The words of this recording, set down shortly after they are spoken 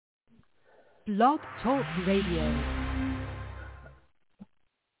Blog Talk Radio.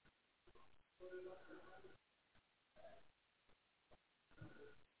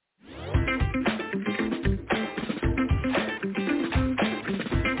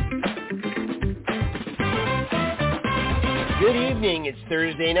 Good evening, it's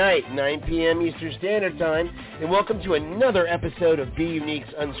Thursday night, 9 p.m. Eastern Standard Time, and welcome to another episode of Be Unique's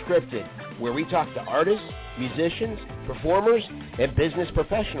UnScripted, where we talk to artists, musicians, performers, and business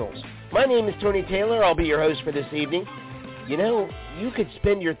professionals. My name is Tony Taylor, I'll be your host for this evening. You know, you could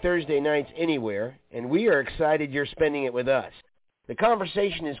spend your Thursday nights anywhere, and we are excited you're spending it with us. The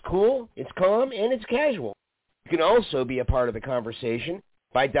conversation is cool, it's calm, and it's casual. You can also be a part of the conversation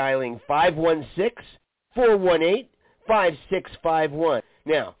by dialing 516-418-5651.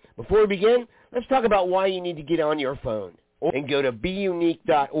 Now, before we begin, let's talk about why you need to get on your phone and go to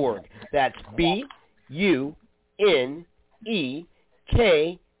beunique.org. That's BUNEKE.org.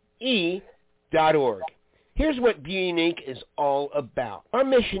 Here's what Be Unique is all about. Our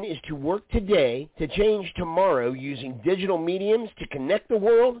mission is to work today to change tomorrow using digital mediums to connect the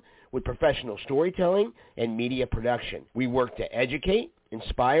world with professional storytelling and media production. We work to educate,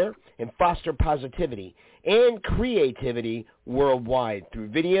 inspire, and foster positivity and creativity worldwide through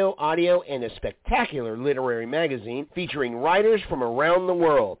video, audio, and a spectacular literary magazine featuring writers from around the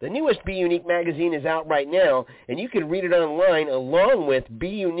world. The newest Be Unique magazine is out right now, and you can read it online along with Be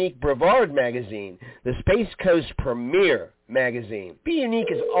Unique Brevard magazine, the Space Coast premier magazine. Be Unique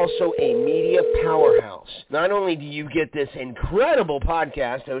is also a media powerhouse. Not only do you get this incredible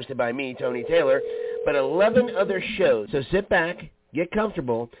podcast hosted by me, Tony Taylor, but 11 other shows. So sit back, get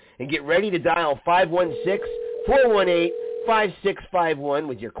comfortable, and get ready to dial 516-418-5651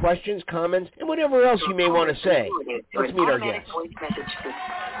 with your questions, comments, and whatever else you may want to say. Let's meet our guest.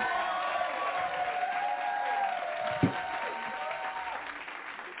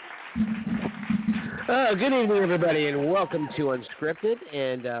 Good evening, everybody, and welcome to UnScripted.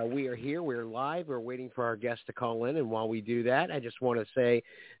 And we are here. We're live. We're waiting for our guest to call in. And while we do that, I just want to say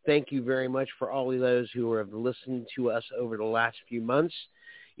thank you very much for all of those who have listened to us over the last few months.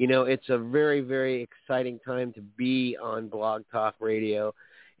 You know, it's a very, very exciting time to be on Blog Talk Radio,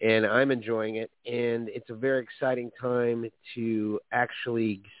 and I'm enjoying it. And it's a very exciting time to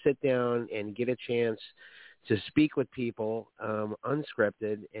actually sit down and get a chance to speak with people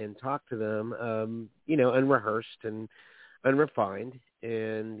unscripted and talk to them, you know, unrehearsed and unrefined,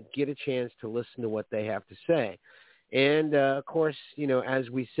 and get a chance to listen to what they have to say. And, of course, you know, as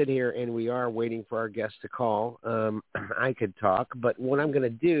we sit here and we are waiting for our guest to call, I could talk, but what I'm going to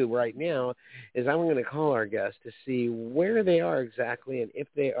do right now is I'm going to call our guest to see where they are exactly and if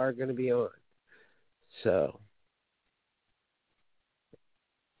they are going to be on. So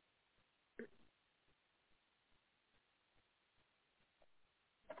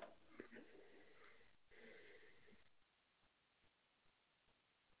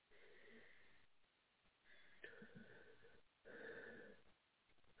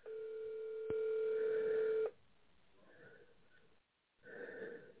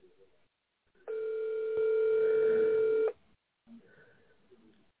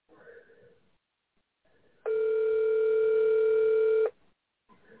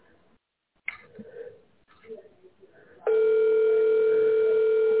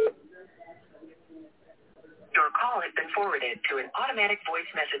forwarded to an automatic voice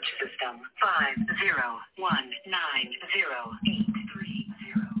message system. 50190833059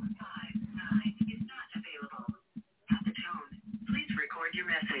 is not available. At the tone, please record your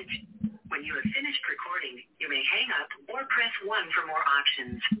message. When you have finished recording, you may hang up or press 1 for more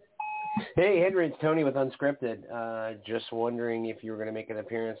options. hey, Henry, it's Tony with UnScripted. Just wondering if you were going to make an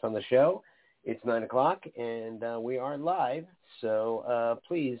appearance on the show. It's 9 o'clock, and we are live. So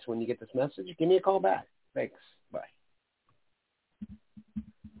please, when you get this message, give me a call back. Thanks. Bye.